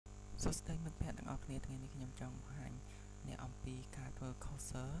សួស្តីមិត្តភក្តិទាំងអស់គ្នាថ្ងៃនេះខ្ញុំចង់បង្ហាញអ្នកអំពីការធ្វើ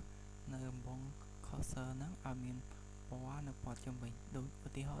cursor នៅអំបង់ cursor ហ្នឹងឲ្យមានពណ៌នៅព័ទ្ធជុំវិញដូចឧ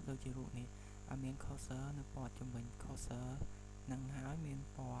ទាហរណ៍ដូចជារូបនេះឲ្យមាន cursor នៅព័ទ្ធជុំវិញ cursor ហ្នឹងហើយមាន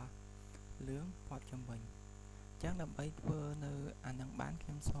ពណ៌លឿងព័ទ្ធជុំវិញអញ្ចឹងដើម្បីធ្វើនៅអាហ្នឹងបានខ្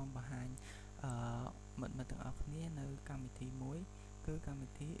ញុំសូមបង្ហាញមិត្តទាំងអស់គ្នានៅកម្មវិធីមួយគឺកម្មវិ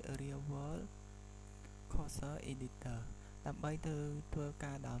ធី Real World Cursor Editor ដើម្បីទៅធ្វើ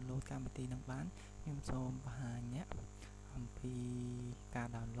ការ download កម្មវិធីនឹងបានខ្ញុំសូមបង្ហាញអ្នកអំពីការ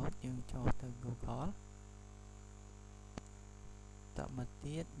download យើងចូលទៅ Google តមក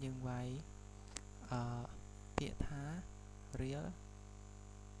ទៀតយើងវាយពាក្យថា Real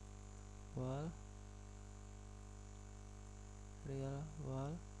World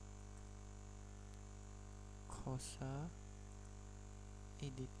Cursor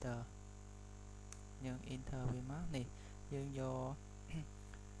Editor យើង enter វាមកនេះយើងយក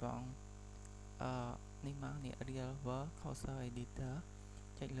ត្រង់នេះមកនេះ Real World Cursor Editor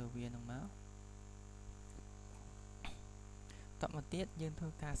ចុចលើវានឹងមកតមកទៀតយើងធ្វើ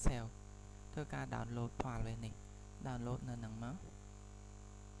ការ save ធ្វើការ download file វានេះ download នៅនឹងមក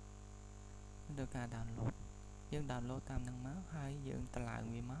ធ្វើការ download យើង download តាមនឹងមកហើយយើងតម្លើង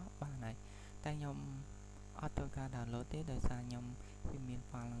វាមកបានហើយតែខ្ញុំអត់ធ្វើការ download ទេដោយសារខ្ញុំវាមាន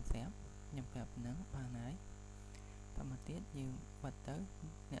file នឹងស្រាប់ខ្ញុំប្រាប់នឹងបានហើយតមកទៀតយើងបិទទៅ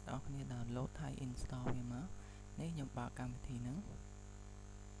អ្នកនរគ្នា download ហើយ install វាមកនេះខ្ញុំបើកកម្មវិធីហ្នឹង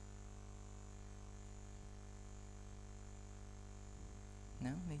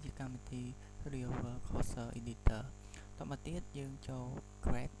នេះជាកម្មវិធី Real World Cursor Editor តមកទៀតយើងចូល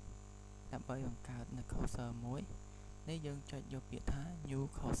create ដើម្បីបង្កើតនៅ cursor មួយនេះយើងចុចយកពាក្យថា new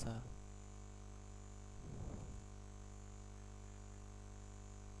cursor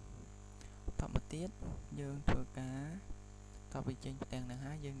តមកទៀតយើងធ្វើការតបបញ្ចេញផ្ទាំងនឹង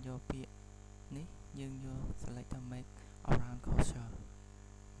ហើយយើងយកពាក្យនេះយើងយក select ទៅ make around cursor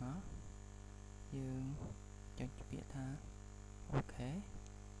មកយើងចុចពាក្យថា OK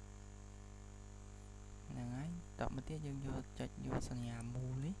ហ្នឹងហើយតមកទៀតយើងយកចុចយកសញ្ញាមូ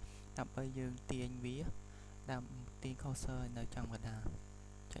លនេះដើម្បីយើងទាញវាដើម្បីទាញ cursor នៅចំកណ្ដាល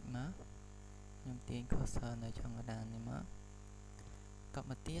ចុចមកខ្ញុំទាញ cursor នៅចំកណ្ដាលនេះមកត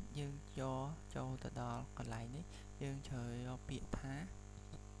មកទៀតយើងយកចូលទៅដល់កន្លែងនេះយើងជ្រើសយកពាក្យថា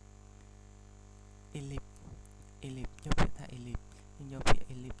ellipse យកពាក្យថា ellipse យើងយកពាក្យ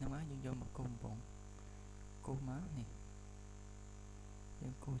ellipse ហ្នឹងមកយើងយកមកគូសបំពង់គូសមកនេះយើ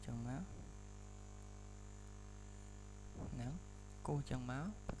ងគូសចឹងមកហ្នឹងគូសចឹងមក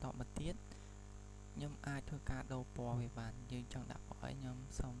បន្តមកទៀតខ្ញុំអាចធ្វើការដូរពណ៌វាបានយើងចង់ដាក់ពណ៌អីខ្ញុំ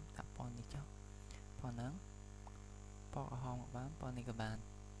សូមដាក់ពណ៌នេះចុះពណ៌ហ្នឹងពណ៌ក្រហមក៏បានពណ៌នេះក៏បាន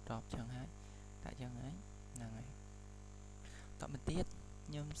តបចឹងហើយដាក់ចឹងហើយហ្នឹងហើយតមកទៀត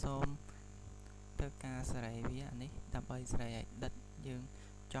ខ្ញុំសូមធ្វើការសេរីវាអានេះដើម្បីសេរីឲ្យដិតយើង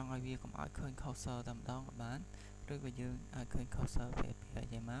ចង់ឲ្យវាកុំឲ្យឃើញ cursor តែម្ដងក៏បានឬក៏យើងឲ្យឃើញ cursor ពេល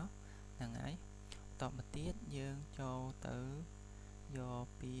អីមកហ្នឹងហើយតមកទៀតយើងចូលទៅយក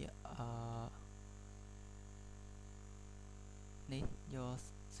ពាក្យនេះយក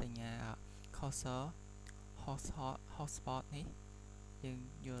សញ្ញា cursor hotspot នេះយើង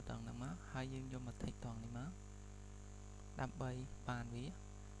យកតង់ហ្នឹងមកហើយយើងយកមកតិចតង់នេះមកដើម្បីបានវា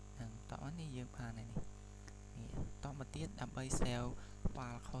ហ្នឹងតោះនេះយើងបានហើយនេះតមកទៀតដើម្បី save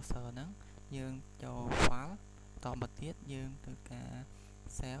file cursor ហ្នឹងយើងចូល file តមកទៀតយើងធ្វើការ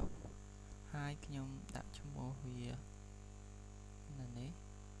save ហើយខ្ញុំដាក់ឈ្មោះវានៅនេះ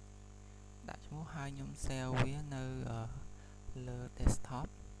ដាក់ឈ្មោះហើយខ្ញុំ save វានៅលើ desktop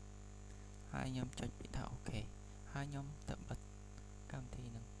ហើយខ្ញុំចុចពាក្យថា OK ហើយខ្ញុំទៅបិទកម្មវិ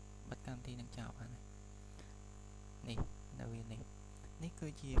ធីនឹងចោលបានហើយនេះនៅវានេះគឺ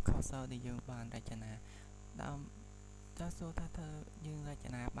ជា cursor ដែលយើងបានរចនាដើមតើសួរថាយើងរច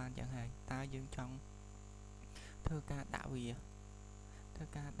នាបានយ៉ាងហើយតើយើងចង់ធ្វើការដាក់វា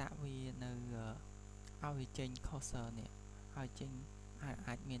នៅឲ្យវាចេញ cursor នេះឲ្យចេញ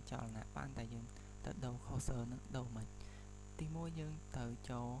អាចមានចលនាបានតែយើងទៅដូរ cursor នឹងដូរមិនទីមួយយើងទៅ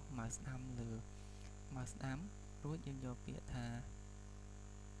ចូល mouse ស្ដាំលើ mouse ស្ដាំរួចយើងយកពាក្យថា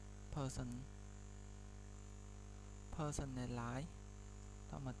personalize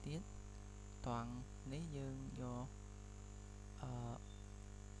តមកទៀតតង់នេះយើងយក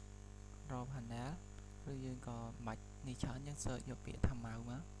raw panel ឬយើងក៏មិននេះច្រើនយើង search យកពាក្យថា mouse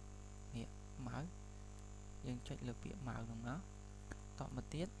មកនេះ mouse យើងចុចលើពាក្យ mouse ហ្នឹងមកតមក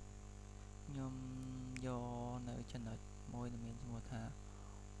ទៀតខ្ញុំយកនៅចំណុចមួយដែលមានឈ្មោះថា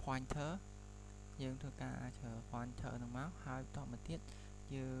pointer យើងធ្វើការជ្រើ pointer ហ្នឹងមកហើយតមកទៀត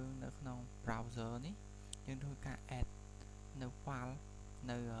យើងនៅក្នុង browser នេះយើងធ្វើការ add នៅ file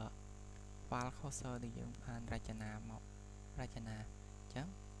នៅ file cursor ដែលយើងបានរចនាមករចនាអញ្ចឹង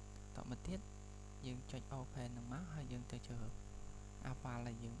តមកទៀតយើងចុច open នឹងមកហើយយើងទៅជើ file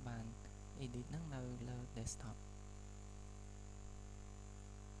ដែលយើងបាន edit ហ្នឹងនៅលើ desktop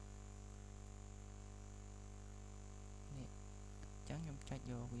នេះអញ្ចឹងខ្ញុំចុច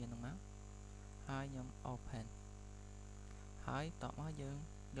យកវានឹងមកហើយខ្ញុំ open ហើយតមកយើង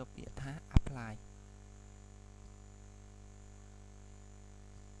យកពាក្យថា apply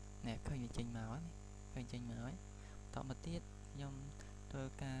នេះឃើញវាចេញមកនេះឃើញចេញមកហើយតមកទៀតខ្ញុំធ្វើ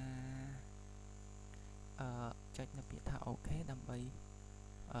ការចុចនៅពាក្យថា OK ដើម្បី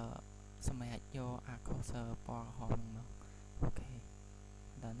សម្រាប់យកអា cursor ពណ៌ក្រហមហ្នឹងមកអូខេ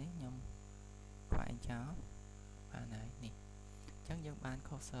ដល់នេះខ្ញុំខ្វែងចោលបានហើយនេះអញ្ចឹងយើងបាន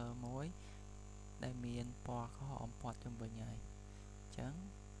cursor មួយដែលមានពណ៌ក្រហមព័ទ្ធជុំវិញហើយអញ្ចឹង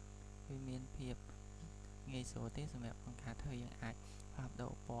វាមានភាពងាយស្រួលទេសម្រាប់ក្នុងការធ្វើយើងអាចផ្លាស់ប្ដូ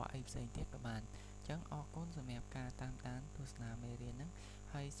រពណ៌អីផ្សេងទៀតក៏បានអញ្ចឹងអរគុណសម្រាប់ការតាមដានទស្សនាមេរៀនហ្នឹង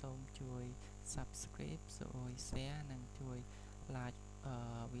ហើយសូមជួយ subscribe ជួយ share និងជួយ like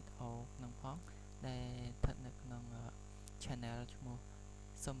វីដេអូក្នុងផងដែលស្ថិតនៅក្នុង channel ឈ្មោះ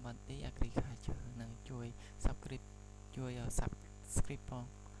Somebody Agriculture និងជួយ subscribe ជួយ subscribe ផង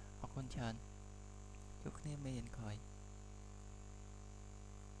អរគុណច្រើនជួបគ្នាមេរៀនក្រោយ